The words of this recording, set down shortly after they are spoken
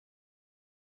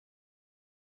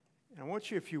And I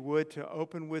want you, if you would, to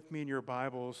open with me in your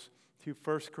Bibles to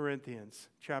 1 Corinthians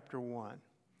chapter 1.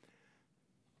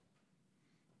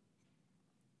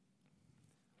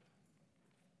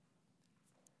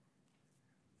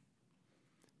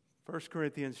 First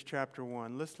Corinthians chapter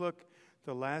 1. Let's look at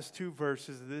the last two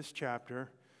verses of this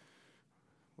chapter.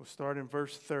 We'll start in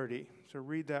verse 30. So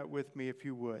read that with me if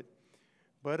you would.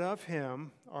 But of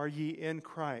him are ye in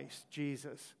Christ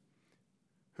Jesus,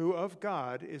 who of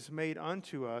God is made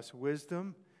unto us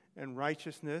wisdom and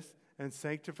righteousness and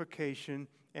sanctification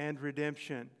and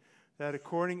redemption, that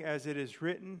according as it is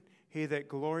written, he that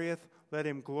glorieth, let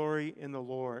him glory in the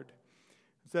Lord.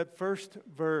 That first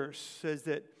verse says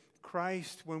that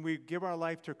Christ, when we give our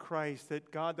life to Christ,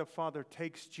 that God the Father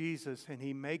takes Jesus and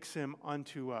he makes him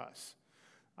unto us,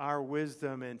 our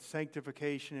wisdom and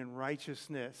sanctification and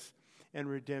righteousness and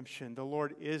redemption. The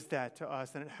Lord is that to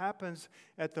us, and it happens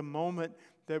at the moment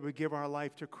that we give our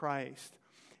life to Christ.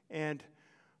 And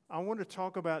I want to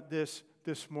talk about this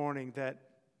morning, that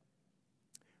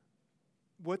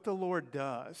what the Lord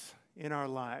does in our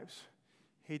lives,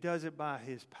 he does it by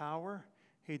his power,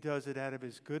 he does it out of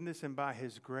his goodness and by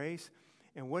his grace.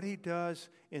 And what he does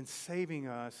in saving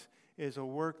us is a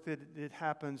work that it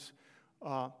happens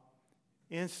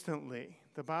instantly.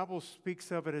 The Bible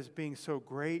speaks of it as being so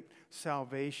great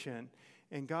salvation.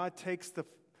 And God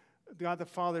the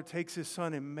Father takes his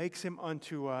Son and makes him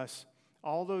unto us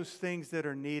all those things that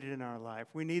are needed in our life.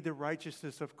 We need the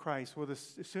righteousness of Christ. Well,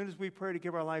 as soon as we pray to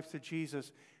give our lives to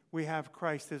Jesus, we have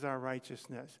Christ as our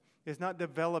righteousness. It's not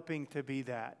developing to be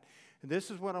that. And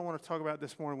this is what I want to talk about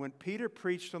this morning. When Peter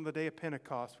preached on the day of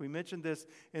Pentecost, we mentioned this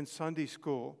in Sunday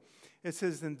school. It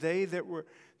says, and they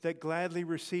that gladly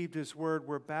received his word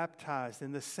were baptized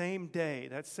in the same day,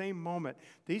 that same moment.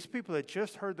 These people had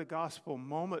just heard the gospel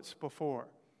moments before.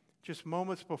 Just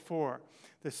moments before.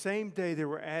 The same day there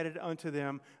were added unto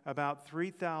them about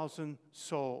 3,000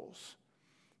 souls.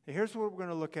 Now here's what we're going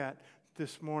to look at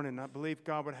this morning. I believe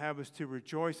God would have us to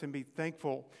rejoice and be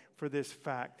thankful for this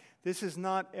fact. This is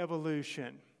not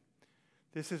evolution.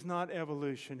 This is not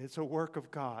evolution. It's a work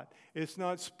of God. It's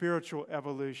not spiritual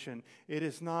evolution.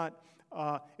 It's not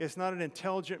an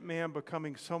intelligent man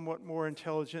becoming somewhat more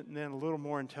intelligent and then a little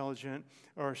more intelligent,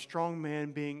 or a strong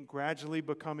man being gradually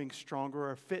becoming stronger,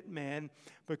 or a fit man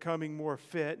becoming more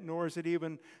fit, nor is it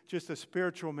even just a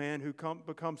spiritual man who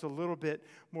becomes a little bit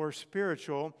more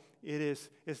spiritual.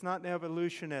 It's not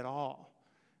evolution at all.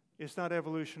 It's not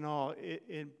evolution at all.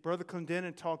 Brother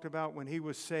Clendenin talked about when he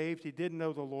was saved, he didn't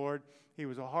know the Lord. He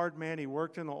was a hard man. He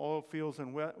worked in the oil fields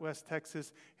in West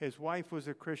Texas. His wife was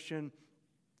a Christian.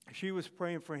 She was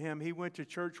praying for him. He went to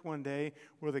church one day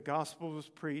where the gospel was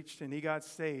preached, and he got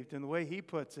saved. And the way he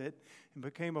puts it, and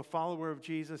became a follower of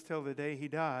Jesus till the day he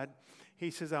died,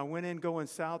 he says, I went in going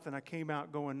south, and I came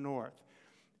out going north.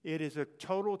 It is a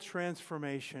total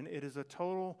transformation. It is a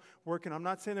total work. And I'm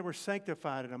not saying that we're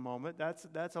sanctified in a moment.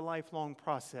 That's a lifelong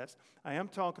process. I am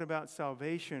talking about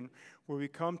salvation, where we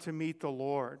come to meet the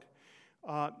Lord.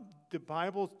 The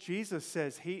Bible, Jesus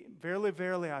says, verily,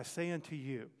 verily, I say unto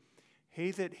you,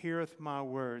 he that heareth my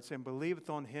words and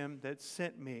believeth on him that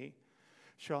sent me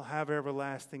shall have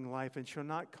everlasting life, and shall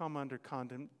not come unto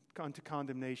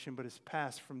condemnation, but is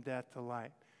passed from death to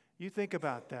life. You think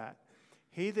about that.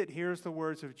 He that hears the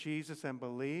words of Jesus and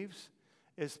believes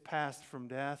is passed from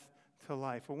death to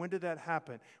life. Well, when did that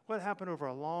happen? Well, it happened over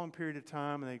a long period of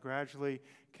time, and they gradually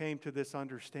came to this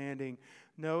understanding.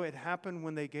 No, it happened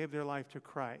when they gave their life to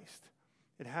Christ.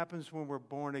 It happens when we're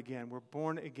born again. We're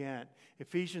born again.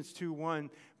 Ephesians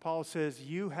 2:1, Paul says,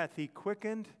 you hath he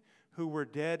quickened who were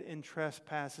dead in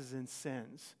trespasses and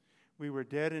sins. We were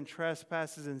dead in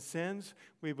trespasses and sins.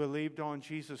 We believed on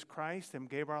Jesus Christ and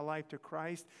gave our life to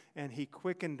Christ, and he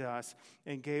quickened us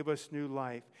and gave us new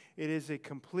life. It is a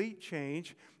complete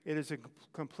change. It is a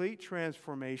complete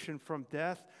transformation from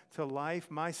death to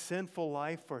life, my sinful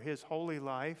life for his holy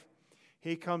life.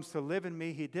 He comes to live in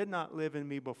me. He did not live in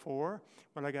me before.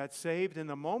 When I got saved, in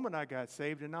the moment I got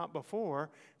saved, and not before,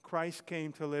 Christ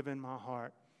came to live in my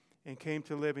heart and came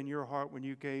to live in your heart when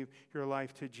you gave your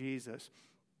life to Jesus.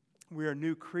 We are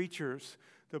new creatures.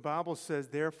 The Bible says,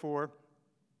 therefore,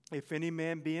 if any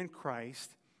man be in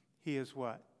Christ, he is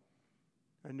what?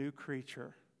 A new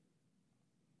creature.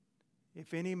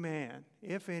 If any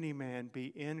man be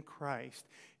in Christ,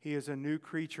 he is a new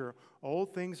creature.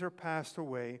 Old things are passed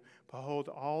away. Behold,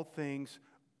 all things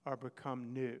are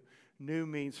become new. New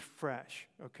means fresh,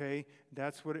 okay?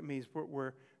 That's what it means.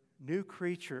 We're new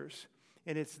creatures.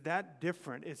 And it's that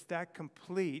different. It's that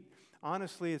complete.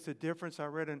 Honestly, it's a difference. I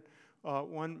read in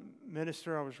one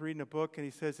minister, I was reading a book, and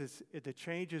he says the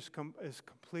change is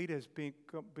complete as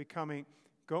becoming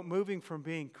moving from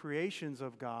being creations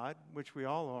of God, which we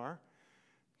all are,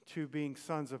 to being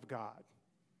sons of God.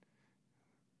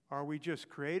 Are we just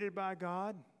created by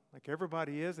God, like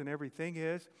everybody is and everything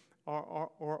is, or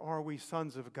are we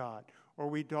sons of God? Or are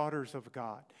we daughters of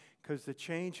God? Because the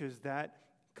change is that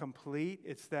complete,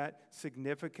 it's that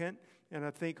significant, and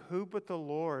I think who but the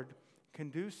Lord can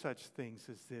do such things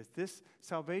as this. This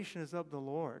salvation is of the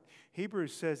Lord.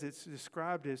 Hebrews says it's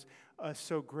described as a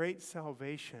so great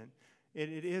salvation.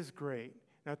 It is great.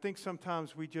 And I think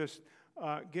sometimes we just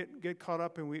get caught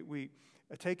up and we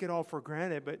take it all for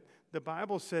granted, but the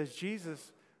Bible says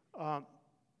Jesus,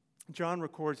 John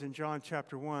records in John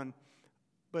chapter 1,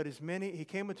 but he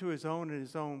came unto his own, and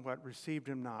his own received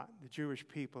him not, the Jewish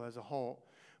people as a whole.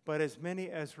 But as many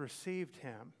as received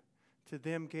him, to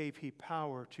them gave he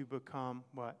power to become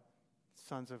what?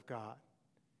 Sons of God.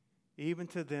 Even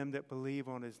to them that believe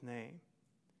on his name,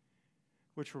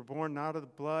 which were born not of the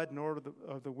blood, nor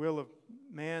of the will of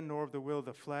man, nor of the will of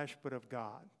the flesh, but of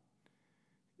God.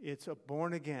 It's a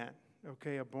born again,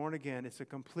 okay? A born again. It's a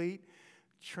complete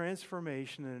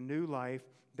transformation and a new life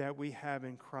that we have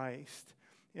in Christ.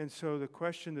 And so the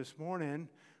question this morning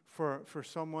for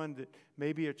someone that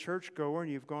may be a churchgoer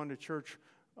and you've gone to church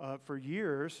for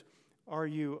years, are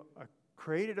you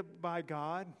created by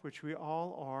God, which we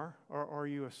all are, or are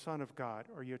you a son of God?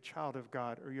 Are you a child of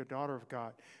God? Are you a daughter of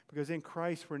God? Because in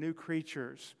Christ we're new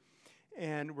creatures,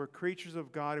 and we're creatures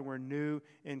of God, and we're new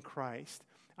in Christ.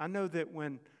 I know that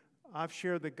when I've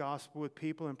shared the gospel with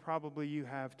people, and probably you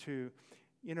have too,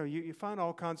 you find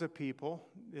all kinds of people,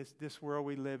 this world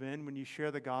we live in, when you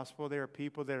share the gospel, there are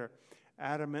people that are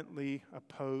adamantly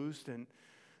opposed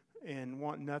and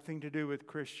want nothing to do with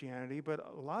Christianity. But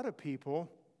a lot of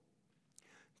people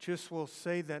just will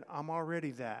say that I'm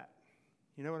already that.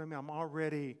 You know what I mean? I'm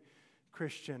already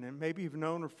Christian. And maybe you've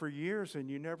known them for years and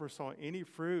you never saw any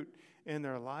fruit in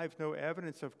their life, no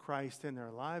evidence of Christ in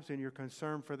their lives, and you're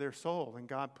concerned for their soul. And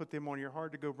God put them on your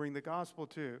heart to go bring the gospel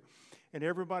to. And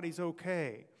everybody's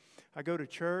okay. I go to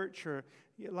church, or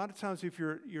a lot of times if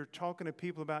you're talking to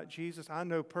people about Jesus, I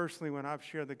know personally when I've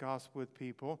shared the gospel with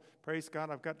people, praise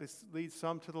God, I've got to lead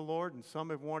some to the Lord, and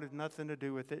some have wanted nothing to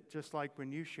do with it, just like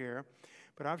when you share.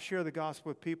 But I've shared the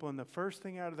gospel with people, and the first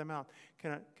thing out of their mouth,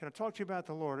 can I talk to you about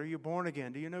the Lord? Are you born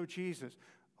again? Do you know Jesus?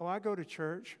 Oh, I go to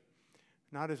church.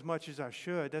 Not as much as I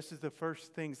should. This is the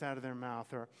first things out of their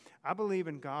mouth. Or I believe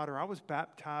in God, or I was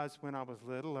baptized when I was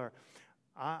little, or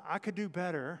I could do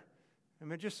better. I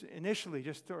mean, just initially,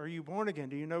 are you born again?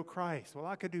 Do you know Christ? Well,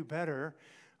 I could do better.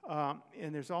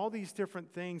 And there's all these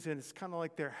different things, and it's kind of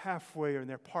like they're halfway or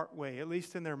they're part way, at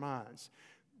least in their minds.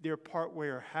 They're part way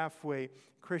or halfway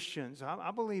Christians.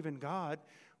 I believe in God.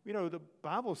 You know, the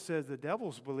Bible says the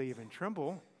devils believe and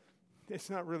tremble. It's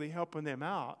not really helping them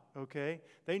out, okay?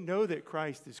 They know that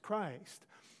Christ is Christ.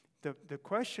 The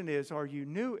question is, are you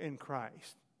new in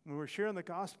Christ? When we're sharing the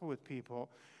gospel with people,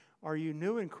 are you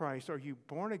new in Christ? Are you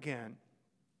born again?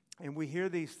 And we hear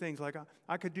these things like,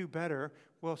 I could do better.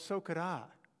 Well, so could I,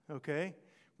 okay?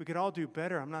 We could all do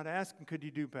better. I'm not asking, could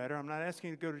you do better? I'm not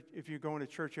asking if you're going to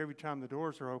church every time the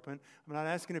doors are open. I'm not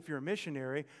asking if you're a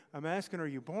missionary. I'm asking, are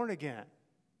you born again?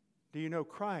 Do you know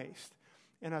Christ?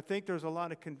 And I think there's a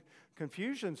lot of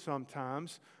confusion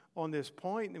sometimes on this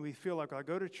point, and we feel like I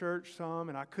go to church some,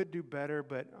 and I could do better,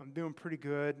 but I'm doing pretty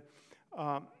good.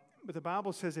 But the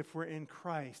Bible says if we're in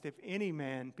Christ, if any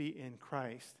man be in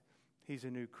Christ, he's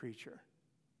a new creature.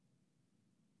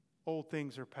 Old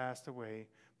things are passed away.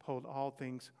 Behold, all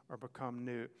things are become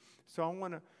new.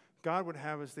 So God would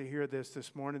have us to hear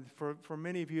this morning. For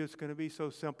many of you, it's going to be so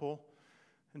simple,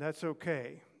 and that's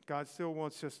okay. God still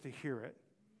wants us to hear it.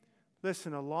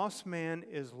 Listen, a lost man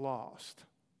is lost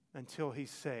until he's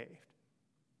saved.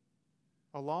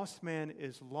 A lost man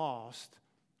is lost,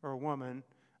 or a woman,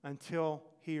 until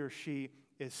he or she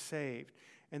is saved.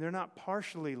 And they're not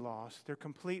partially lost, they're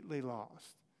completely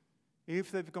lost.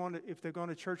 If they've gone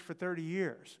to church for 30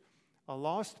 years, a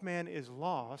lost man is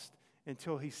lost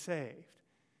until he's saved.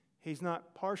 He's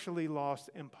not partially lost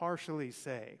and partially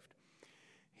saved.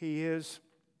 He is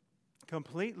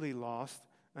completely lost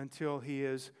until he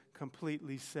is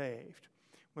completely saved.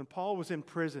 When Paul was in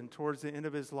prison towards the end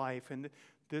of his life, and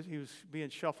he was being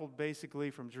shuffled basically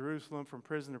from Jerusalem, from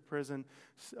prison to prison,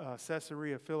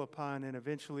 Caesarea Philippi, and then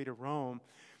eventually to Rome,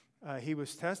 he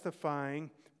was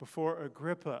testifying before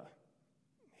Agrippa.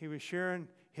 He was sharing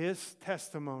his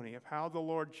testimony of how the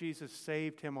Lord Jesus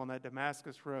saved him on that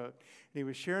Damascus road. And he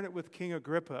was sharing it with King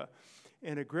Agrippa.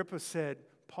 And Agrippa said,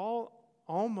 Paul,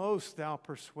 almost thou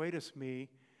persuadest me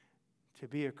to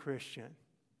be a Christian.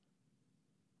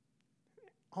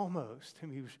 Almost. I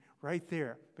mean, he was right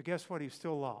there. But guess what? He was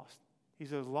still lost.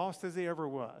 He's as lost as he ever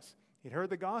was. He'd heard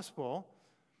the gospel,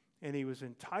 and he was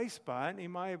enticed by it, and he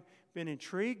might have been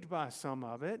intrigued by some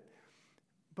of it,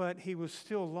 but he was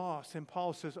still lost. And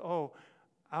Paul says, oh,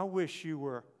 I wish you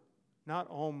were not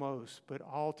almost, but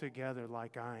altogether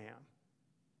like I am.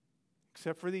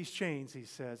 Except for these chains, he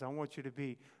says, I want you to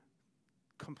be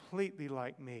completely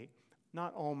like me,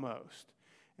 not almost.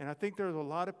 And I think there's a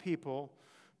lot of people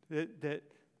that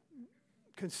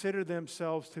consider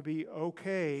themselves to be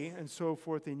okay and so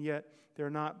forth, and yet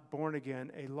they're not born again.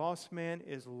 A lost man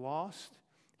is lost.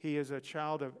 He is a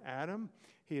child of Adam.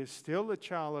 He is still a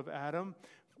child of Adam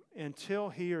until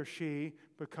he or she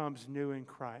becomes new in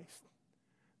Christ.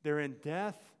 They're in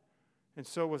death, and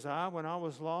so was I when I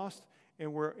was lost,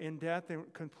 and we're in death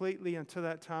and completely until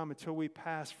that time, until we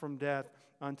pass from death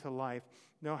unto life.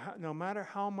 No matter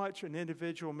how much an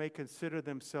individual may consider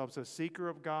themselves a seeker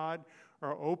of God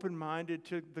or open-minded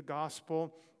to the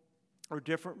gospel or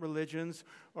different religions,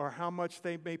 or how much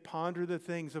they may ponder the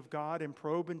things of God and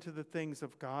probe into the things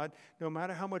of God, no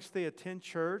matter how much they attend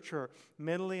church or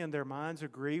mentally in their minds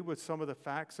agree with some of the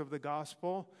facts of the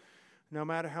gospel, no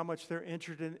matter how much they're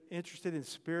interested in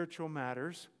spiritual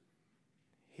matters,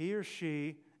 he or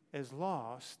she is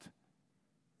lost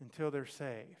until they're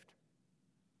saved.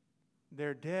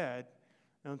 They're dead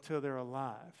until they're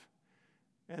alive.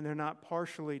 And they're not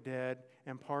partially dead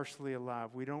and partially alive.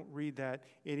 We don't read that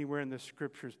anywhere in the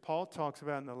Scriptures. Paul talks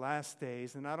about in the last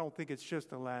days, and I don't think it's just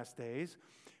the last days,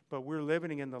 but we're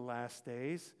living in the last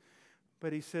days.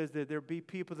 But he says that there be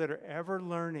people that are ever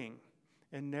learning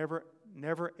and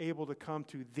never able to come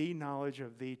to the knowledge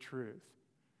of the truth.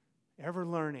 Ever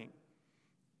learning.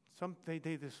 They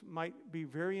just might be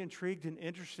very intrigued and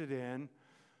interested in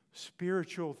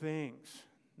spiritual things.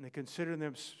 And they consider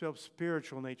themselves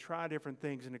spiritual, and they try different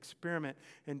things and experiment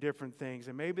in different things.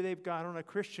 And maybe they've got on a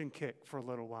Christian kick for a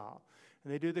little while,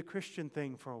 and they do the Christian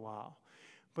thing for a while.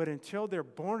 But until they're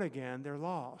born again, they're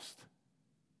lost.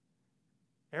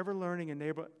 Ever learning and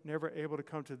never able to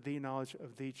come to the knowledge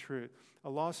of the truth. A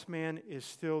lost man is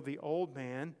still the old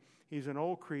man. He's an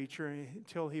old creature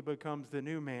until he becomes the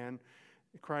new man,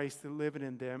 Christ living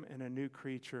in them, and a new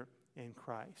creature in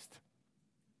Christ.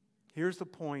 Here's the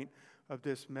point of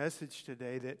this message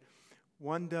today, that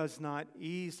one does not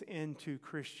ease into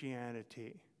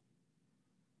Christianity.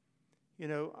 You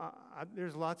know,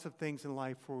 there's lots of things in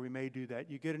life where we may do that.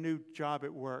 You get a new job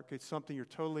at work. It's something you're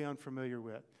totally unfamiliar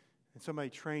with. And somebody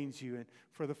trains you, and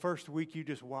for the first week you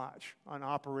just watch an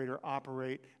operator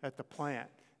operate at the plant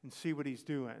and see what he's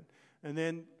doing. And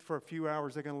then for a few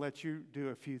hours they're going to let you do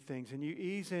a few things. And you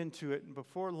ease into it, and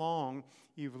before long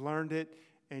you've learned it,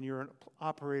 and you're an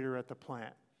operator at the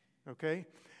plant. Okay?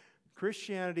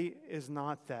 Christianity is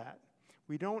not that.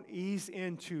 We don't ease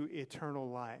into eternal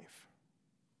life.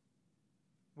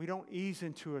 We don't ease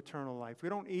into eternal life. We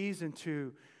don't ease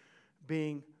into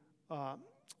being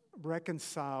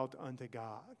reconciled unto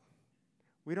God.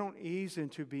 We don't ease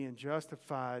into being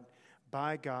justified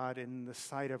by God in the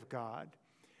sight of God.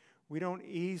 We don't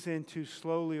ease into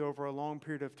slowly over a long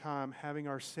period of time having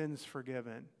our sins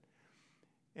forgiven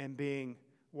and being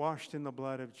washed in the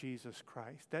blood of Jesus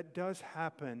Christ. That does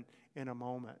happen in a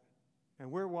moment.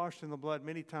 And we're washed in the blood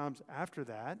many times after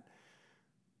that.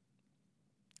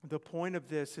 The point of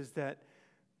this is that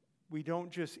we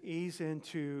don't just ease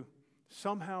into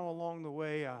somehow along the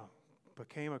way I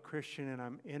became a Christian and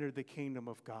I'm entered the kingdom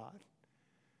of God.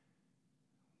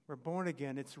 We're born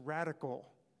again. It's radical.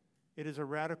 It is a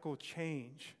radical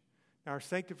change. Now, our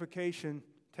sanctification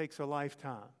takes a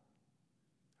lifetime.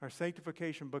 Our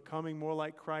sanctification, becoming more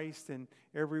like Christ in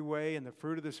every way, and the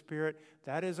fruit of the Spirit,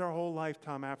 that is our whole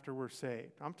lifetime after we're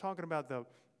saved. I'm talking about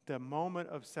the moment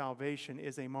of salvation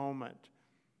is a moment.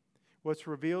 What's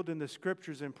revealed in the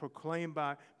Scriptures and proclaimed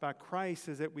by Christ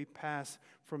is that we pass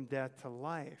from death to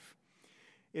life.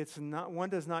 It's not,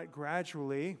 one does not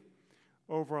gradually,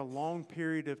 over a long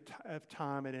period of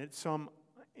time, and at some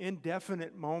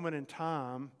indefinite moment in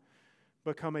time,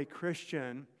 become a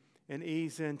Christian and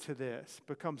ease into this,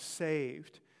 become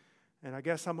saved. And I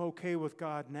guess I'm okay with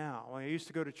God now. I used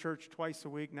to go to church twice a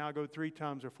week. Now I go 3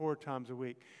 times or 4 times a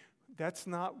week. That's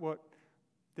not what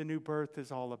the new birth is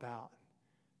all about.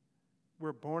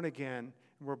 We're born again,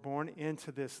 and we're born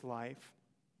into this life.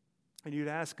 And you'd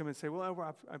ask them and say,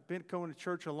 well, I've been going to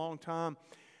church a long time.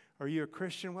 Are you a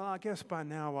Christian? Well, I guess by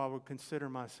now I would consider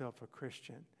myself a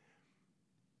Christian.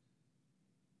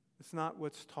 It's not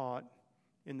what's taught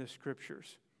in the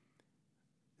Scriptures.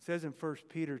 It says in 1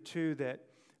 Peter 2 that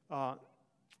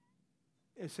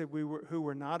it said who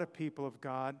were not a people of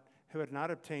God, who had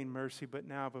not obtained mercy, but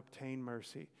now have obtained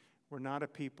mercy. We're not a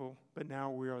people, but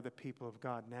now we are the people of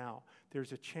God now.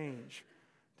 There's a change.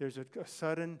 There's a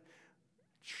sudden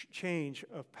change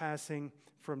of passing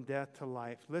from death to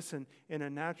life. Listen, in a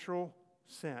natural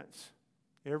sense,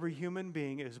 every human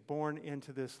being is born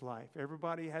into this life.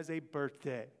 Everybody has a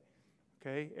birthday,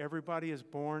 okay? Everybody is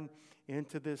born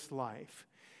into this life.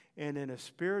 And in a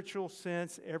spiritual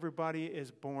sense, everybody is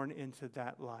born into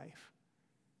that life.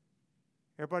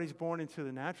 Everybody's born into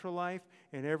the natural life,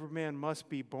 and every man must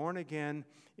be born again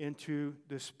into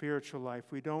the spiritual life.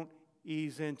 We don't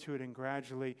ease into it and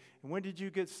gradually. And when did you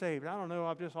get saved? I don't know.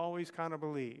 I've just always kind of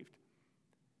believed.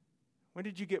 When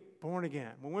did you get born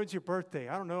again? Well, when's your birthday?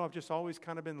 I don't know. I've just always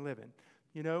kind of been living.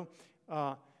 You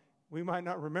know, we might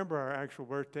not remember our actual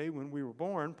birthday when we were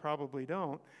born. Probably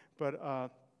don't.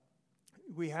 But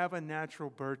we have a natural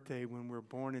birthday when we're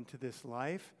born into this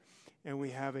life. And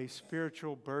we have a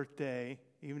spiritual birthday.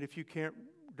 Even if you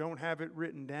don't have it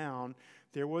written down,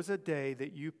 there was a day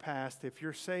that you passed. If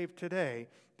you're saved today,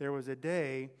 there was a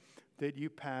day that you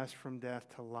passed from death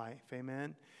to life.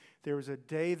 Amen? There was a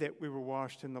day that we were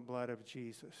washed in the blood of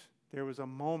Jesus. There was a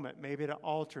moment, maybe at an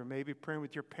altar, maybe praying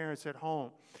with your parents at home.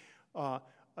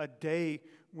 A day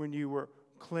when you were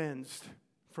cleansed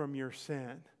from your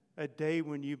sin. A day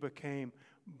when you became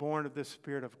born of the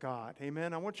Spirit of God.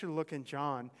 Amen? I want you to look in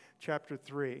John chapter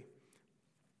 3.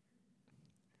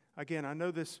 Again, I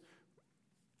know this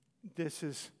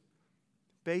is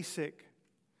basic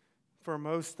for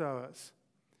most of us,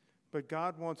 but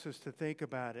God wants us to think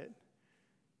about it.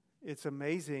 It's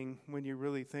amazing when you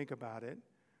really think about it.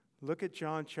 Look at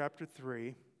John chapter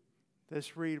 3.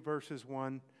 Let's read verses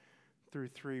 1 through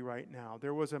 3 right now.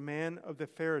 There was a man of the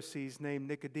Pharisees named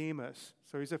Nicodemus.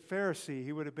 So he's a Pharisee.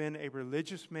 He would have been a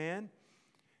religious man.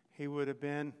 He would have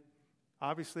been,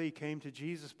 obviously, he came to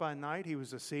Jesus by night. He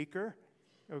was a seeker.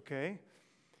 Okay.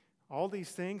 All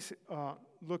these things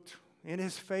looked in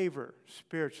his favor,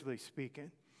 spiritually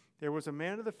speaking. There was a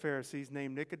man of the Pharisees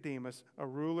named Nicodemus, a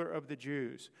ruler of the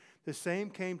Jews. The same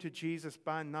came to Jesus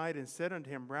by night and said unto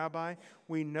him, Rabbi,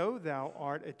 we know thou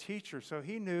art a teacher. So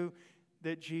he knew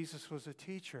that Jesus was a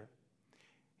teacher.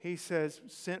 He says,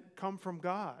 come from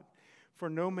God. For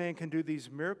no man can do these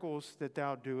miracles that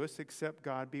thou doest except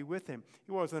God be with him.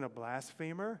 He wasn't a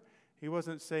blasphemer. He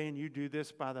wasn't saying you do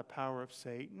this by the power of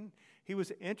Satan. He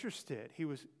was interested. He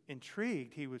was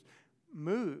intrigued. He was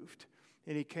moved.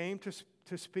 And he came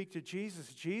to speak to Jesus.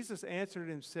 Jesus answered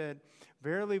and said,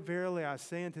 Verily, verily, I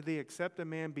say unto thee, except a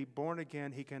man be born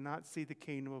again, he cannot see the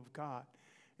kingdom of God.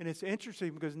 And it's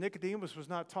interesting because Nicodemus was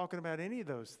not talking about any of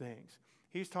those things.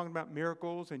 He's talking about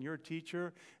miracles and your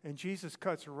teacher. And Jesus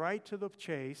cuts right to the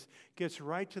chase, gets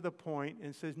right to the point,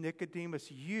 and says,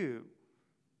 Nicodemus, you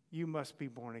must be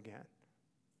born again.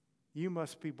 You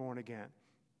must be born again.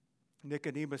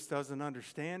 Nicodemus doesn't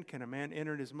understand. Can a man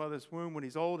enter his mother's womb when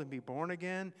he's old and be born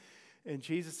again? And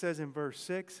Jesus says in verse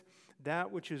 6,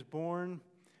 that which is born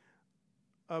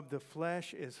of the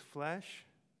flesh is flesh,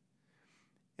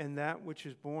 and that which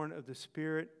is born of the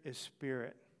Spirit is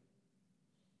spirit.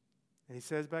 And he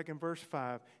says back in verse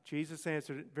 5, Jesus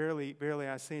answered, Verily, verily,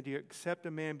 I say unto you, except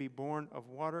a man be born of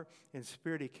water and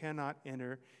spirit, he cannot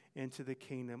enter into the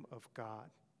kingdom of God.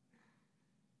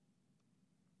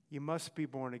 You must be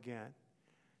born again.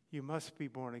 You must be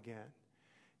born again.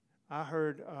 I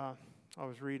heard, I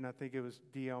was reading, I think it was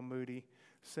D.L. Moody,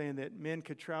 saying that men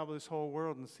could travel this whole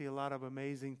world and see a lot of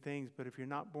amazing things, but if you're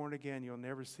not born again, you'll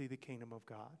never see the kingdom of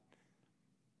God.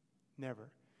 Never.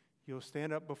 You'll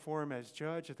stand up before him as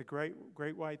judge at the great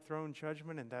white throne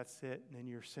judgment, and that's it. And then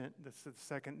you're sent, that's the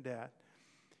second death.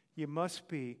 You must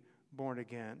be born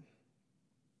again.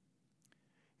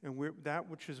 And that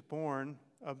which is born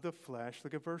of the flesh,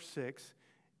 look at verse 6,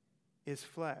 is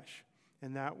flesh.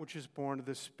 And that which is born of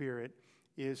the Spirit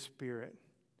is spirit.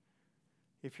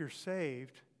 If you're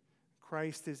saved,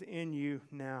 Christ is in you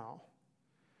now.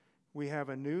 We have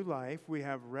a new life. We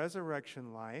have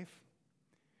resurrection life.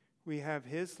 We have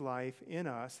his life in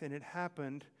us, and it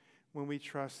happened when we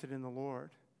trusted in the Lord.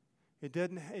 It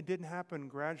didn't happen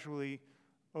gradually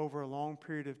over a long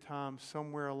period of time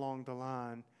somewhere along the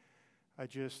line. I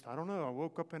don't know, I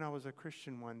woke up and I was a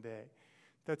Christian one day.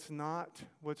 That's not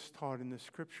what's taught in the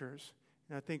Scriptures.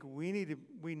 And I think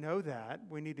we know that.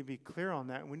 We need to be clear on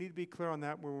that. We need to be clear on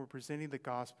that when we're presenting the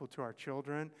gospel to our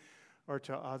children or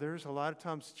to others. A lot of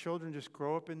times children just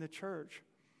grow up in the church,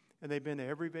 and they've been to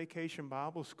every vacation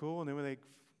Bible school, and then when they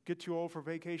get too old for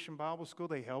vacation Bible school,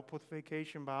 they help with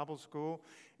vacation Bible school,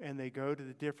 and they go to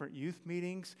the different youth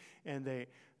meetings, and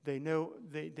they know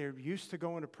they're used to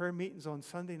going to prayer meetings on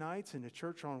Sunday nights and to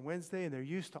church on Wednesday, and they're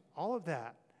used to all of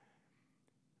that.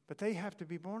 But they have to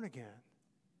be born again.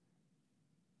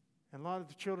 And a lot of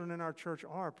the children in our church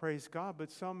are, praise God,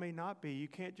 but some may not be. You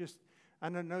can't just, I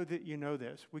know that you know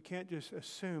this. We can't just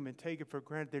assume and take it for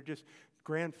granted. They're just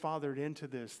grandfathered into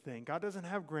this thing. God doesn't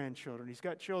have grandchildren. He's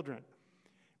got children.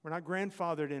 We're not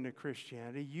grandfathered into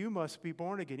Christianity. You must be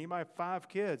born again. You might have 5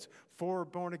 kids. 4 are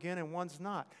born again and 1's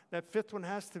not. That 5th one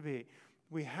has to be.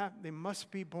 They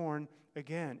must be born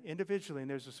again individually.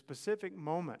 And there's a specific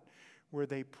moment where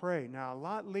they pray. Now, a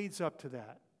lot leads up to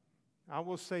that. I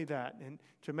will say that. And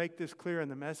to make this clear in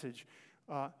the message,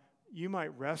 you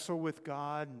might wrestle with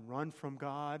God and run from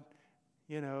God,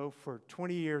 for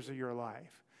 20 years of your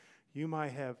life. You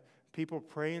might have people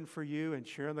praying for you and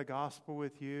sharing the gospel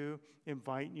with you,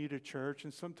 inviting you to church,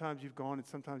 and sometimes you've gone and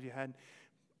sometimes you hadn't.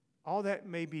 All that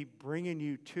may be bringing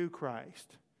you to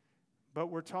Christ. But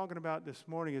we're talking about this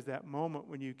morning is that moment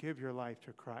when you give your life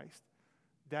to Christ.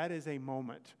 That is a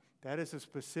moment. That is a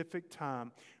specific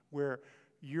time where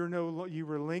you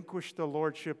relinquish the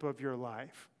lordship of your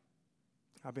life.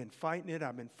 I've been fighting it.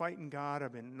 I've been fighting God.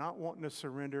 I've been not wanting to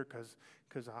surrender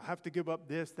because I'll have to give up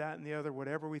this, that, and the other,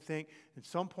 whatever we think. At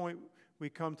some point, we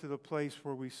come to the place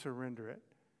where we surrender it.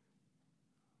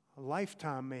 A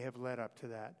lifetime may have led up to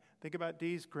that. Think about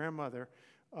Dee's grandmother,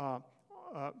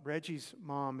 Reggie's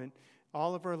mom, and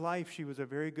all of her life she was a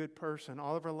very good person.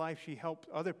 All of her life she helped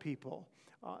other people.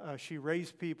 She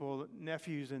raised people,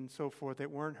 nephews and so forth, that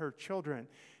weren't her children.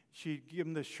 She'd give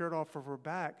them the shirt off of her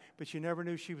back, but she never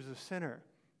knew she was a sinner.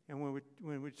 And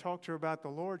when we talked to her about the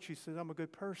Lord, she said, I'm a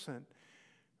good person.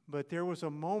 But there was a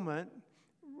moment,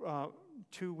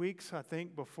 2 weeks, I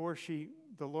think, before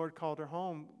the Lord called her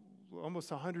home,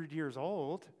 almost 100 years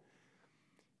old.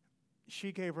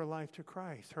 She gave her life to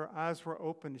Christ. Her eyes were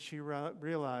opened. She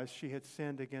realized she had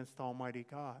sinned against Almighty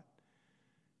God.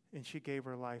 And she gave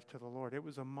her life to the Lord. It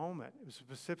was a moment. It was a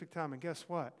specific time. And guess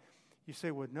what? You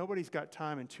say, well, nobody's got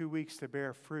time in 2 weeks to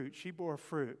bear fruit. She bore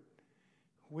fruit.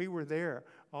 We were there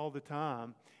all the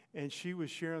time. And she was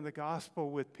sharing the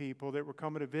gospel with people that were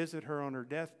coming to visit her on her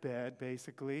deathbed,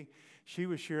 basically. She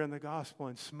was sharing the gospel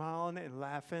and smiling and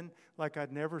laughing like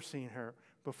I'd never seen her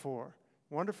before.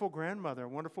 Wonderful grandmother,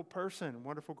 wonderful person,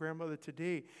 wonderful grandmother to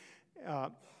Dee,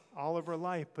 all of her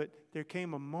life. But there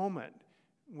came a moment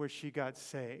where she got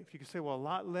saved. You can say, well, a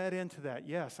lot led into that.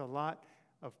 Yes, a lot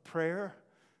of prayer,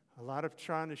 a lot of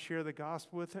trying to share the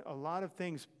gospel with her. A lot of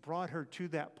things brought her to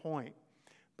that point.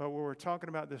 But what we're talking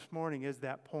about this morning is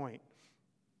that point,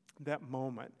 that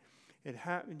moment. It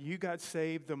happened. You got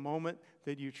saved the moment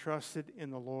that you trusted in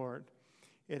the Lord.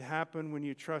 It happened when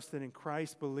you trusted in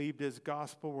Christ, believed His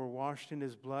gospel, were washed in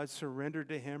His blood, surrendered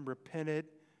to Him, repented.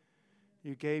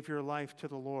 You gave your life to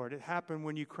the Lord. It happened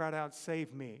when you cried out,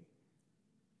 save me.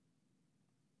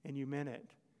 And you meant it.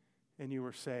 And you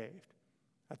were saved.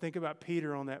 I think about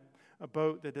Peter on that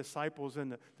boat, the disciples,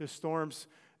 and the storms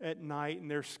at night, and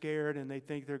they're scared, and they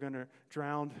think they're going to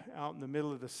drown out in the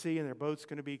middle of the sea, and their boat's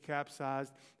going to be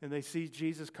capsized, and they see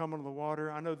Jesus come on the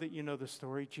water. I know that you know the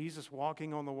story. Jesus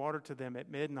walking on the water to them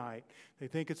at midnight. They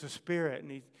think it's a spirit,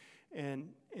 and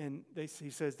he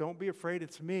says, don't be afraid,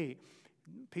 it's me.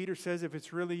 Peter says, if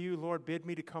it's really you, Lord, bid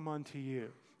me to come unto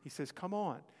you. He says, come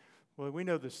on. Well, we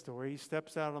know the story. He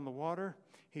steps out on the water.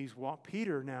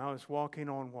 Peter now is walking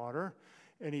on water.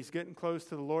 And he's getting close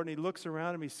to the Lord, and he looks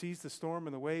around him, he sees the storm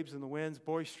and the waves and the winds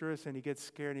boisterous, and he gets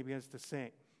scared and he begins to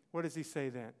sink. What does he say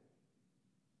then?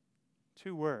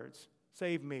 2 words.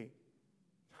 Save me.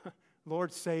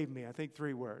 Lord, save me. I think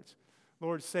 3 words.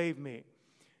 Lord, save me.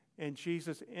 And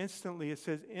Jesus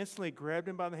instantly grabbed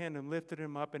him by the hand and lifted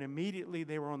him up, and immediately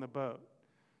they were on the boat.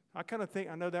 I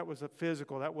know that was a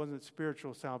physical, that wasn't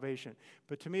spiritual salvation.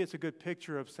 But to me, it's a good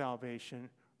picture of salvation,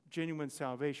 genuine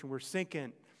salvation. We're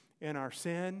sinking in our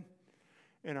sin,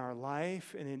 in our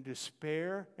life, and in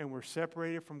despair, and we're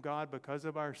separated from God because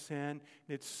of our sin.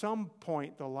 And at some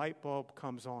point, the light bulb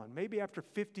comes on, maybe after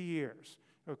 50 years,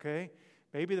 okay?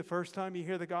 Maybe the first time you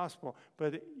hear the gospel,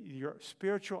 but your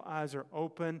spiritual eyes are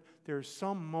open. There's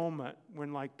some moment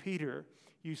when, like Peter,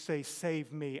 you say,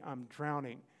 save me, I'm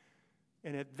drowning.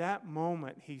 And at that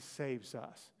moment, He saves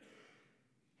us.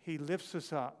 He lifts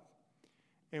us up.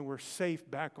 And we're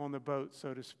safe back on the boat,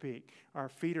 so to speak. Our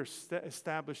feet are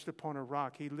established upon a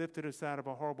rock. He lifted us out of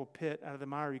a horrible pit, out of the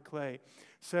miry clay,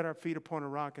 set our feet upon a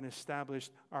rock, and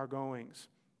established our goings.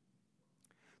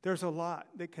 There's a lot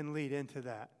that can lead into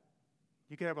that.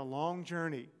 You can have a long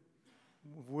journey,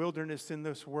 wilderness in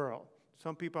this world.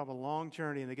 Some people have a long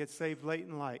journey, and they get saved late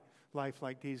in life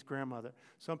like Dee's grandmother.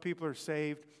 Some people are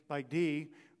saved like Dee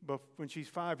when she's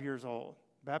 5 years old,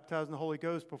 baptized in the Holy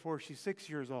Ghost before she's 6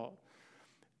 years old.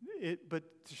 But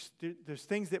there's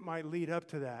things that might lead up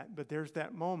to that, but there's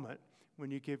that moment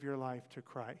when you give your life to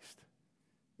Christ.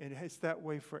 And it's that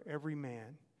way for every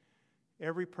man.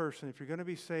 Every person, if you're going to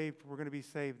be saved, we're going to be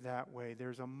saved that way.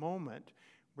 There's a moment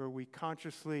where we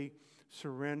consciously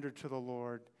surrender to the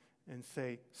Lord and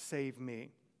say, save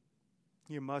me.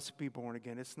 You must be born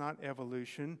again. It's not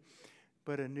evolution,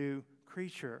 but a new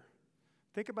creature.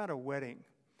 Think about a wedding.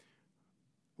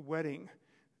 A wedding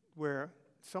where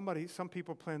some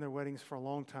people plan their weddings for a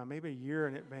long time, maybe a year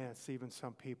in advance, even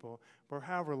some people, or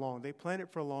however long. They plan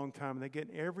it for a long time, and they get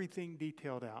everything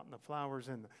detailed out, and the flowers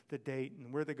and the date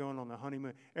and where they're going on the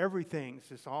honeymoon. Everything's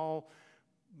just all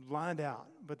lined out.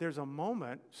 But there's a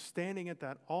moment standing at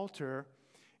that altar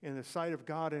in the sight of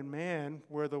God and man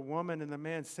where the woman and the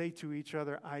man say to each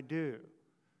other, I do.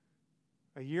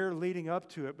 A year leading up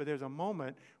to it, but there's a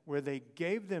moment where they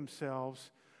gave themselves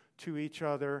to each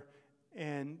other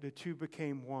and the two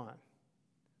became one.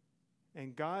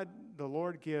 And God, the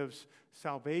Lord, gives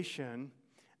salvation,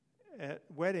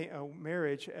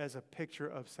 marriage as a picture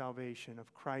of salvation,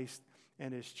 of Christ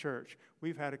and His church.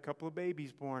 We've had a couple of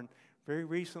babies born very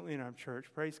recently in our church.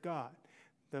 Praise God.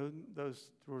 There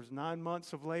was 9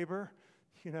 months of labor,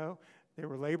 There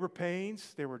were labor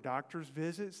pains. There were doctor's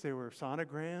visits. There were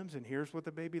sonograms. And here's what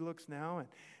the baby looks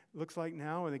like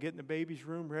now. And they're getting the baby's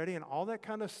room ready and all that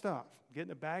kind of stuff. Getting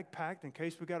the bag packed in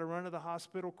case we got to run to the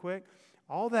hospital quick.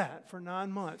 All that for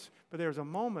 9 months. But there was a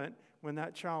moment when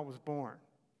that child was born.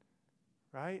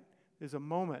 Right? There's a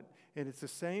moment. And it's the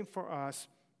same for us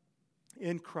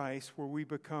in Christ where we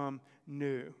become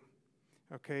new.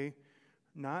 Okay?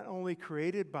 Not only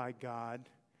created by God,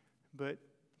 but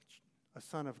a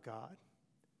son of God,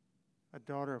 a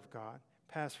daughter of God,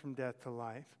 passed from death to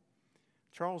life.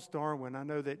 Charles Darwin, I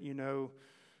know that you know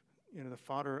the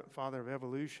father of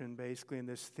evolution, basically, in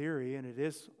this theory, and it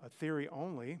is a theory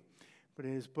only, but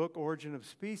in his book, Origin of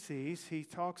Species, he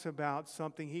talks about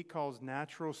something he calls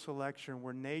natural selection,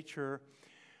 where nature,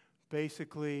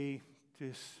 basically,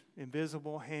 this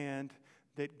invisible hand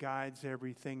that guides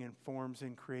everything and forms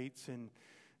and creates and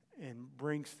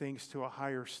brings things to a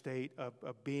higher state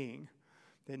of being.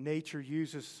 That nature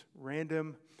uses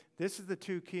random. This is the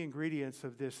two key ingredients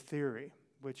of this theory,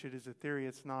 which it is a theory,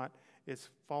 it's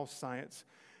false science.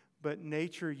 But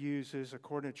nature uses,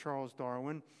 according to Charles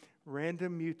Darwin,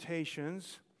 random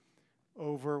mutations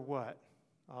over what?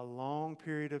 A long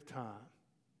period of time.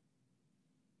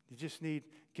 You just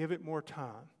give it more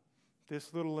time.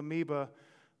 This little amoeba,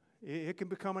 it can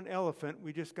become an elephant.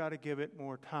 We just got to give it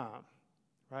more time,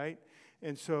 right?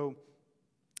 And so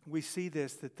we see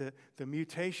this, that the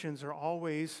mutations are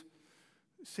always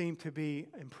seem to be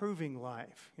improving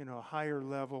life, a higher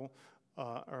level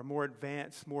or more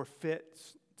advanced, more fit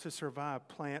to survive,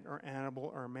 plant or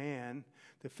animal or man.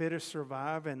 The fittest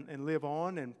survive and live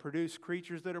on and produce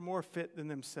creatures that are more fit than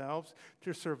themselves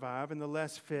to survive, and the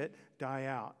less fit die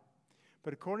out.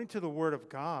 But according to the Word of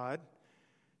God,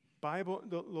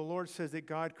 the Lord says that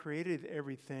God created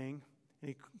everything,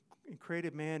 and He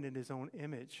created man in His own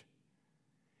image.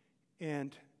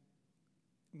 And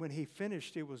when He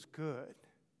finished, it was good.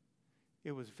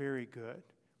 It was very good.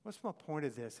 What's my point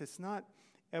of this? It's not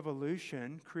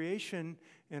evolution. Creation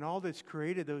and all that's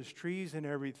created, those trees and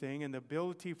everything, and the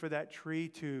ability for that tree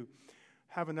to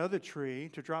have another tree,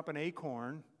 to drop an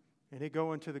acorn, and it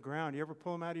go into the ground. You ever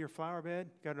pull them out of your flower bed?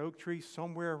 Got an oak tree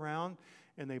somewhere around,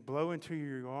 and they blow into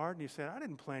your yard, and you say, I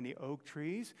didn't plant any oak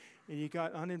trees. And you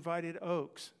got uninvited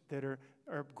oaks that are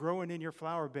growing in your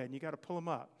flower bed, and you got to pull them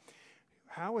up.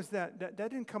 How is that? That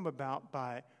didn't come about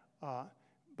by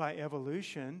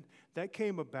evolution. That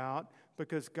came about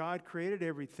because God created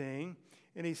everything,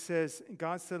 and He says,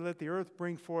 God said, let the earth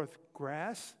bring forth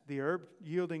grass, the herb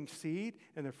yielding seed,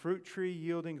 and the fruit tree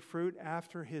yielding fruit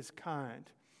after his kind,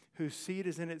 whose seed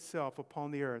is in itself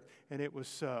upon the earth. And it was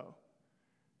so.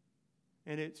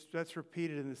 And that's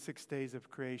repeated in the 6 days of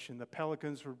creation. The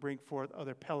pelicans would bring forth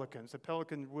other pelicans. The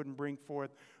pelican wouldn't bring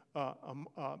forth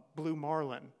a blue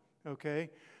marlin, okay,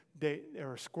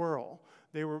 or a squirrel.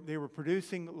 They were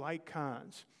producing like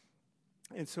kinds.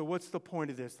 And so what's the point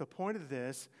of this? The point of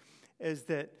this is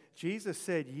that Jesus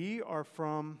said, ye are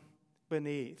from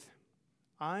beneath.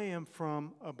 I am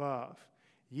from above.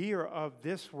 Ye are of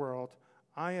this world.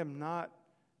 I am not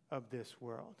of this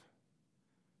world.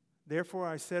 Therefore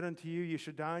I said unto you, you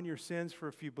should die in your sins, for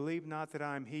if you believe not that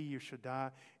I am He, you should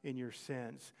die in your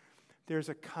sins. There's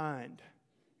a kind,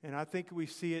 and I think we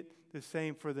see it the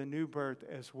same for the new birth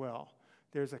as well.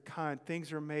 There's a kind.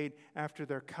 Things are made after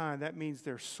their kind. That means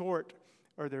their sort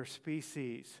or their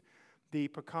species. The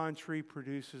pecan tree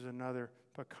produces another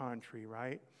pecan tree,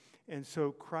 right? And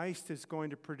so Christ is going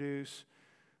to produce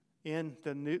in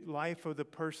the new life of the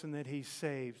person that He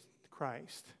saved,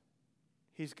 Christ.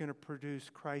 He's going to produce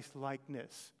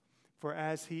Christ-likeness For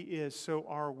as he is, so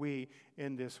are we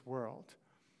in this world.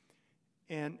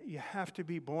 And you have to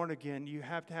be born again. You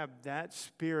have to have that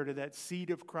spirit or that seed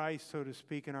of Christ, so to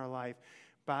speak, in our life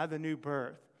by the new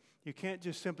birth. You can't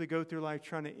just simply go through life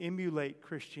trying to emulate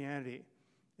Christianity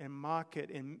and mock it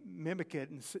and mimic it,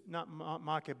 and not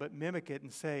mock it, but mimic it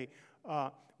and say,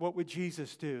 what would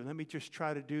Jesus do? Let me just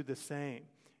try to do the same.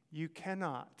 You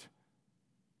cannot.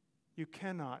 You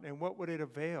cannot. And what would it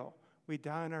avail? We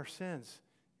die in our sins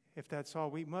if that's all.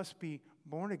 We must be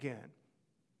born again.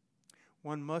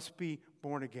 One must be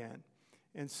born again.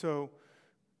 And so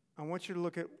I want you to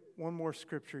look at one more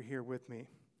scripture here with me.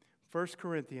 1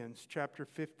 Corinthians chapter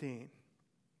 15.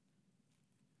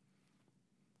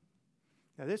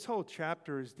 Now this whole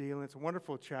chapter is it's a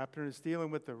wonderful chapter, and it's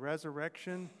dealing with the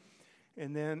resurrection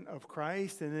and then of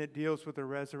Christ, and then it deals with the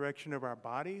resurrection of our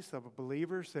bodies, of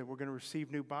believers, that we're going to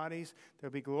receive new bodies. They'll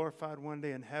be glorified one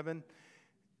day in heaven.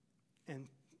 And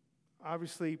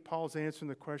obviously, Paul's answering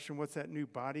the question, what's that new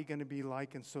body going to be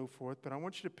like, and so forth. But I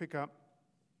want you to pick up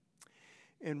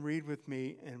and read with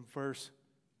me in verse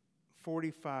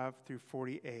 45 through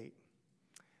 48.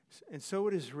 And so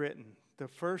it is written, the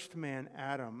first man,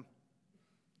 Adam,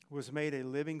 was made a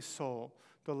living soul.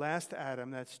 The last Adam,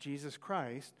 that's Jesus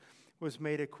Christ, was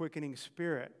made a quickening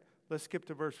spirit. Let's skip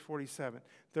to verse 47.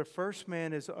 The first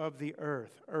man is of the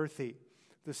earth, earthy.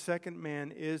 The second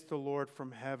man is the Lord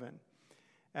from heaven.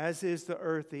 As is the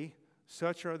earthy,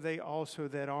 such are they also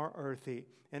that are earthy.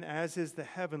 And as is the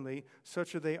heavenly,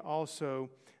 such are they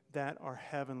also that are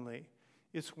heavenly.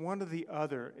 It's one or the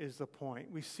other is the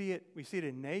point. We see it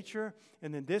in nature,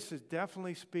 and then this is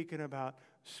definitely speaking about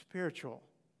spiritual.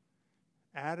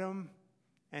 Adam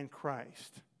and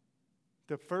Christ.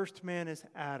 The first man is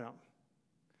Adam.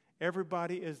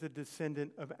 Everybody is the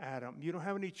descendant of Adam. You don't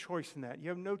have any choice in that. You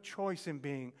have no choice in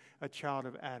being a child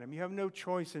of Adam. You have no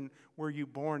choice in were you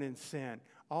born in sin.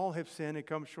 All have sinned and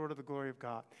come short of the glory of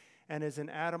God. And as in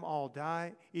Adam all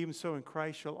die, even so in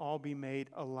Christ shall all be made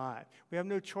alive. We have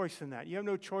no choice in that. You have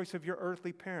no choice of your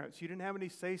earthly parents. You didn't have any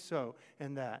say-so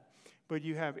in that. But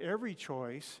you have every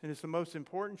choice, and it's the most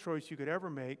important choice you could ever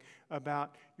make,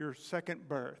 about your second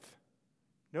birth.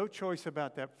 No choice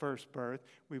about that first birth.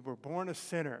 We were born a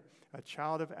sinner, a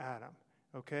child of Adam,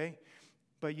 okay?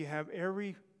 But you have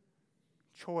every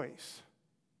choice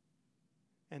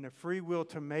and a free will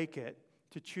to make it,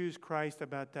 to choose Christ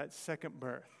about that second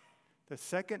birth. The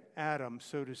second Adam,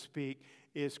 so to speak,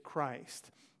 is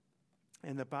Christ.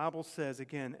 And the Bible says,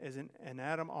 again, as in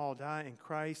Adam all die, in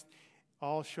Christ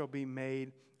all shall be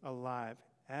made alive.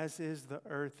 As is the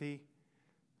earthy,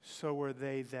 so are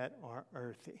they that are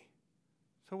earthy.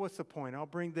 So what's the point? I'll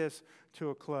bring this to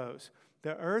a close.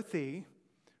 The earthy,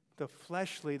 the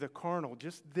fleshly, the carnal,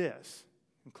 just this,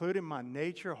 including my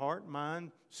nature, heart,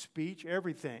 mind, speech,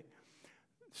 everything,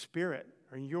 spirit,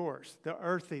 or yours, the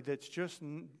earthy that's just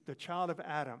the child of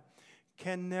Adam,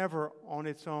 can never on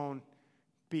its own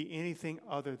be anything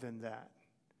other than that.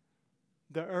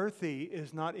 The earthy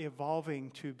is not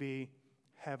evolving to be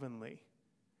heavenly.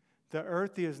 The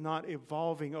earthy is not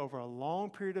evolving over a long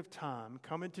period of time,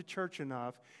 coming to church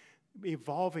enough,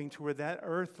 evolving to where that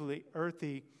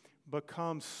earthy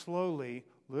becomes slowly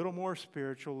a little more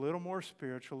spiritual, little more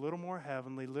spiritual, little more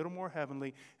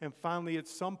heavenly, and finally at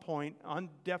some point,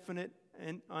 indefinite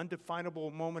and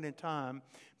undefinable moment in time,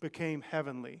 became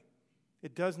heavenly.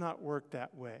 It does not work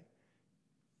that way.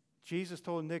 Jesus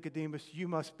told Nicodemus, you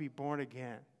must be born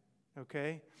again,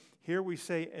 okay? Here we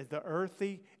say the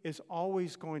earthy is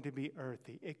always going to be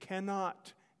earthy. It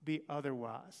cannot be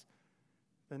otherwise.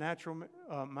 The natural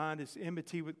mind is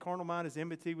enmity with, carnal mind is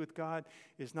enmity with God,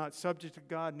 is not subject to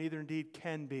God, neither indeed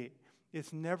can be.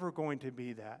 It's never going to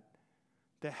be that.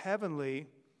 The heavenly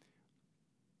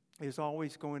is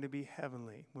always going to be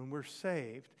heavenly. When we're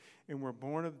saved and we're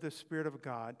born of the Spirit of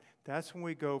God, that's when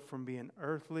we go from being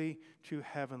earthly to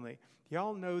heavenly.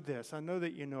 Y'all know this. I know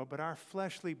that you know, but our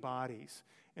fleshly bodies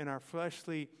and our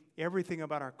fleshly, everything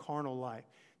about our carnal life,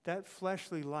 that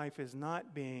fleshly life is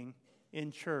not being,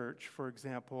 in church, for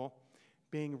example,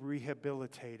 being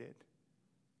rehabilitated.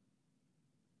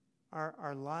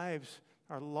 Our lives,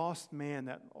 our lost man,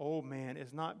 that old man,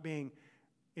 is not being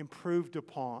improved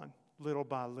upon little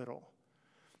by little.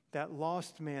 That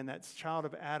lost man, that child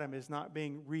of Adam, is not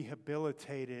being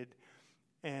rehabilitated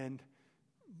and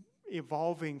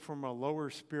evolving from a lower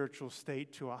spiritual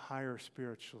state to a higher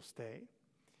spiritual state.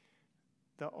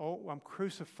 I'm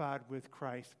crucified with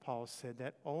Christ, Paul said.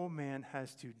 That old man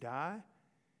has to die,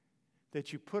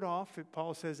 that you put off,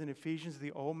 Paul says in Ephesians,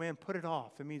 the old man, put it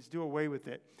off. It means do away with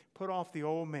it. Put off the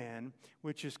old man,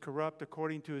 which is corrupt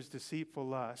according to his deceitful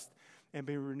lust, and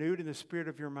be renewed in the spirit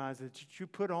of your minds, that you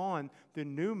put on the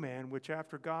new man, which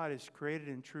after God is created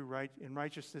in in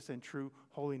righteousness and true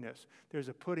holiness. There's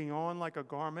a putting on like a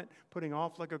garment, putting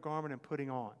off like a garment, and putting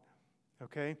on.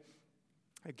 Okay?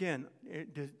 Again,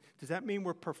 does that mean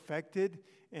we're perfected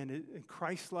and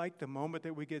Christ-like the moment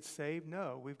that we get saved?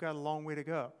 No, we've got a long way to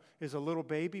go. Is a little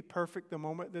baby perfect the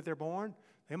moment that they're born?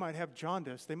 They might have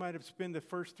jaundice. They might have spent the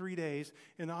first 3 days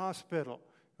in the hospital.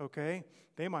 Okay?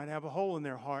 They might have a hole in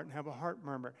their heart and have a heart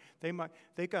murmur.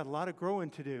 They got a lot of growing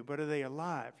to do, but are they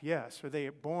alive? Yes. Are they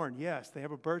born? Yes. They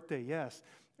have a birthday? Yes.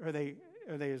 Are they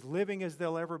as living as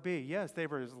they'll ever be? Yes. They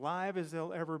were as live as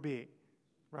they'll ever be.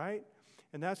 Right?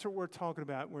 And that's what we're talking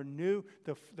about. We're new.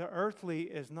 The earthly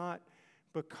is not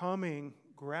becoming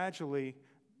gradually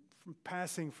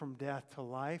passing from death to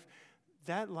life.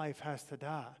 That life has to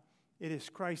die. It is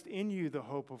Christ in you, the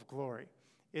hope of glory.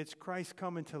 It's Christ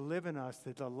coming to live in us,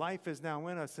 that the life is now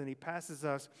in us, and he passes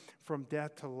us from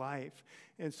death to life.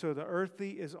 And so the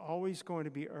earthly is always going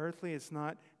to be earthly. It's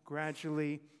not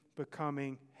gradually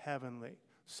becoming heavenly.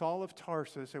 Saul of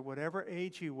Tarsus, at whatever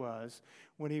age he was,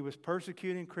 when he was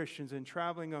persecuting Christians and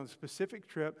traveling on a specific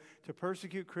trip to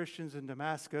persecute Christians in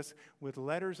Damascus with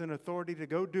letters and authority to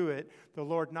go do it, the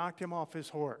Lord knocked him off his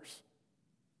horse,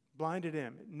 blinded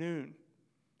him at noon.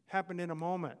 Happened in a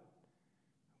moment.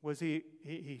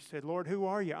 He said, Lord, who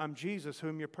are you? I'm Jesus,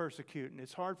 whom you're persecuting.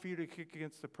 It's hard for you to kick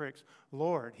against the pricks.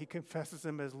 Lord, he confesses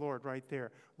him as Lord right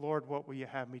there. Lord, what will you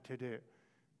have me to do?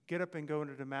 Get up and go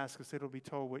into Damascus. It'll be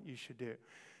told what you should do.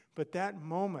 But that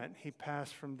moment, he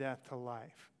passed from death to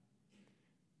life.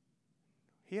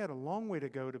 He had a long way to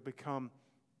go to become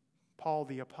Paul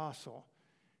the Apostle.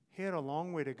 He had a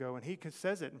long way to go, and he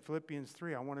says it in Philippians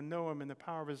 3. I want to know him in the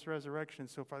power of his resurrection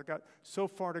so far. I've got so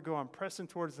far to go. I'm pressing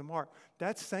towards the mark.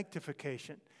 That's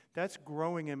sanctification. That's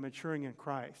growing and maturing in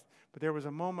Christ. But there was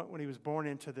a moment when he was born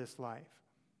into this life,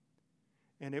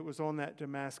 and it was on that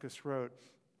Damascus road.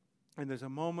 And there's a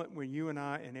moment when you and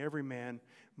I and every man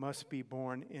must be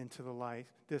born into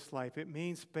this life. It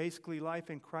means basically life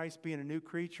in Christ, being a new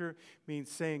creature,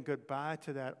 means saying goodbye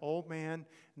to that old man,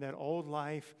 that old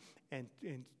life, and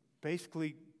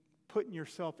basically putting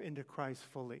yourself into Christ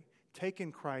fully,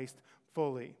 taking Christ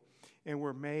fully. And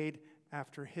we're made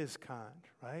after his kind,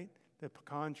 right? The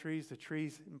pecan trees, the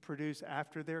trees produce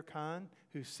after their kind,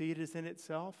 whose seed is in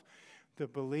itself. The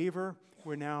believer,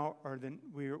 we're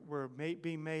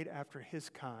being made after his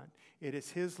kind. It is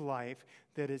his life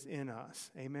that is in us.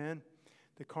 Amen?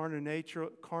 The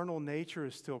carnal nature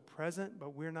is still present,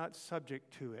 but we're not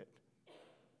subject to it.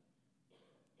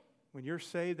 When you're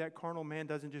saved, that carnal man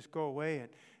doesn't just go away, and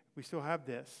we still have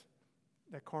this.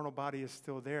 That carnal body is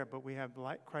still there, but we have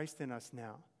Christ in us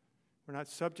now. We're not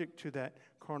subject to that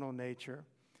carnal nature.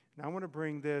 And I want to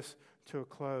bring this to a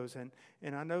close. And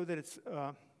I know that it's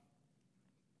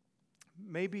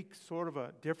maybe sort of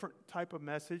a different type of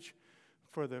message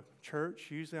for the church.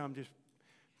 Usually I'm just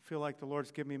feel like the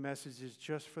Lord's given me messages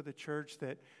just for the church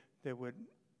that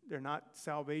they're not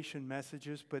salvation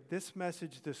messages. But this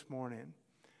message this morning,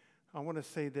 I want to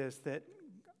say this, that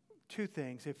two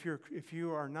things. If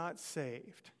you are not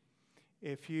saved,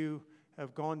 if you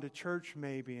have gone to church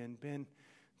maybe and been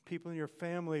people in your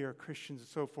family are Christians and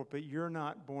so forth, but you're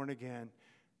not born again,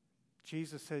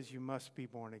 Jesus says you must be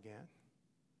born again.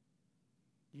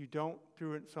 You don't,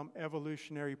 through some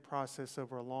evolutionary process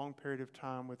over a long period of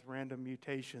time with random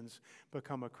mutations,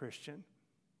 become a Christian.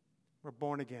 We're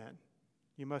born again.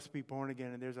 You must be born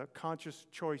again. And there's a conscious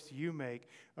choice you make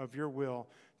of your will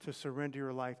to surrender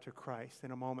your life to Christ.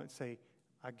 In a moment, say,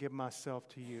 I give myself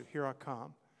to you. Here I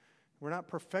come. We're not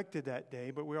perfected that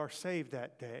day, but we are saved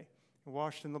that day.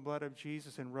 Washed in the blood of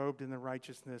Jesus and robed in the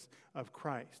righteousness of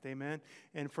Christ. Amen?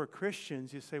 And for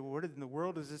Christians, you say, well, what in the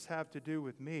world does this have to do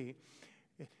with me?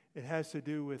 It has to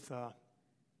do with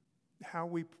how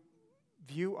we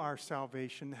view our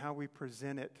salvation, how we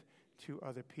present it to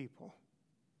other people,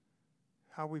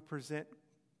 how we present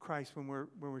Christ when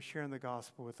we're sharing the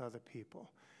gospel with other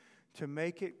people, to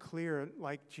make it clear,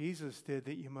 like Jesus did,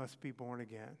 that you must be born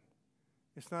again.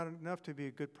 It's not enough to be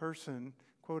a good person,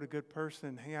 quote, a good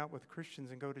person, hang out with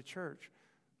Christians and go to church.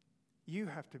 You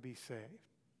have to be saved.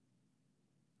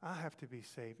 I have to be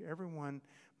saved. Everyone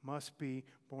must be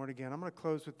born again. I'm going to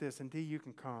close with this, and Dee, you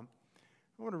can come.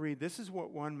 I want to read. This is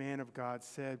what one man of God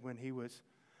said when he was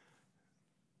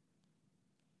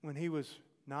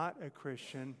not a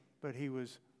Christian, but he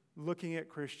was looking at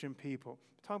Christian people.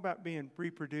 Talk about being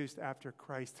reproduced after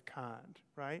Christ's kind,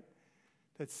 right?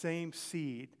 That same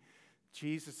seed,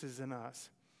 Jesus is in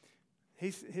us.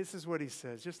 This is what he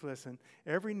says. Just listen.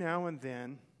 Every now and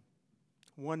then,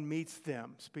 one meets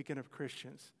them, speaking of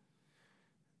Christians.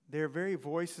 Their very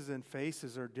voices and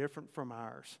faces are different from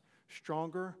ours.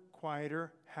 Stronger,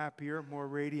 quieter, happier, more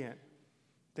radiant.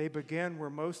 They begin where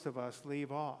most of us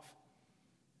leave off.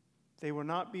 They will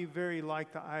not be very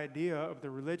like the idea of the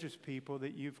religious people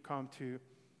that you've come to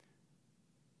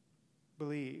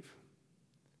believe.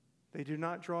 They do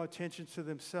not draw attention to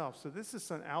themselves. So this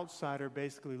is an outsider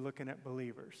basically looking at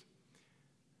believers.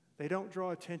 They don't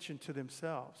draw attention to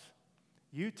themselves.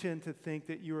 You tend to think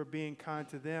that you are being kind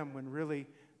to them when really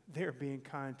they're being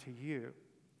kind to you.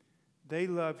 They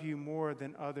love you more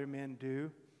than other men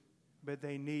do, but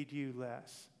they need you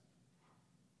less.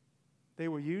 They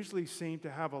will usually seem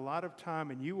to have a lot of time,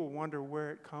 and you will wonder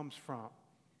where it comes from.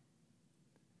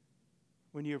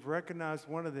 When you've recognized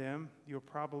one of them, you'll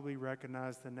probably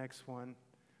recognize the next one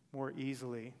more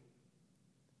easily.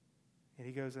 And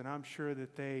he goes, and I'm sure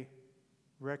that they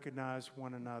recognize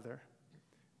one another.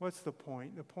 What's the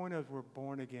point? The point is we're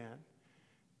born again.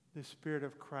 The Spirit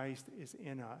of Christ is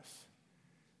in us.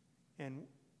 And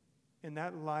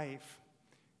that life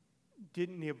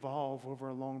didn't evolve over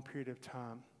a long period of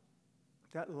time.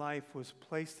 That life was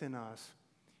placed in us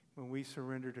when we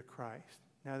surrendered to Christ.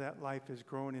 Now that life is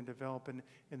growing and developing,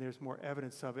 and there's more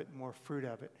evidence of it, more fruit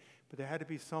of it. But there had to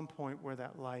be some point where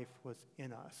that life was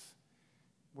in us,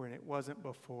 when it wasn't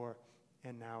before,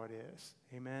 and now it is.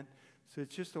 Amen? So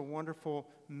it's just a wonderful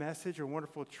message, a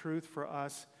wonderful truth for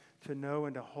us to know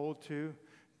and to hold to.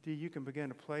 Dee, you can begin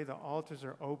to play. The altars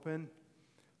are open.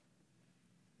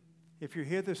 If you're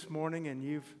here this morning and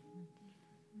you've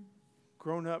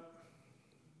grown up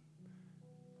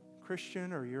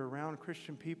Christian or you're around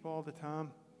Christian people all the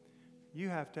time, you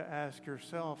have to ask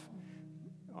yourself,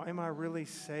 am I really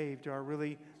saved? Do I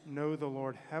really know the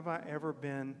Lord? Have I ever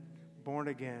been born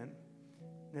again?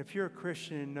 And if you're a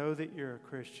Christian and know that you're a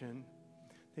Christian,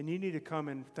 then you need to come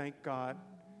and thank God,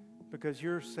 because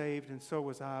you're saved and so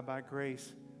was I by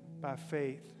grace, by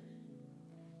faith.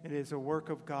 It is a work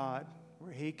of God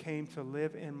where He came to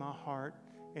live in my heart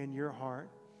and your heart.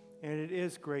 And it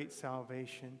is great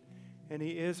salvation. And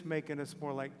He is making us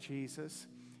more like Jesus.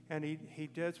 And He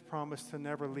does promise to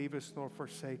never leave us nor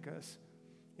forsake us.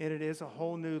 And it is a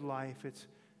whole new life.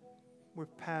 We're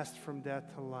passed from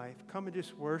death to life. Come and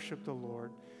just worship the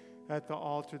Lord at the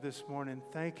altar this morning.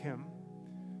 Thank Him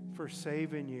for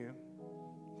saving you,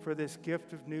 for this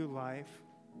gift of new life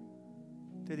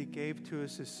that He gave to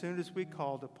us as soon as we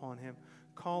called upon Him.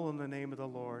 Call on the name of the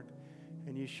Lord,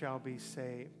 and you shall be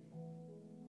saved.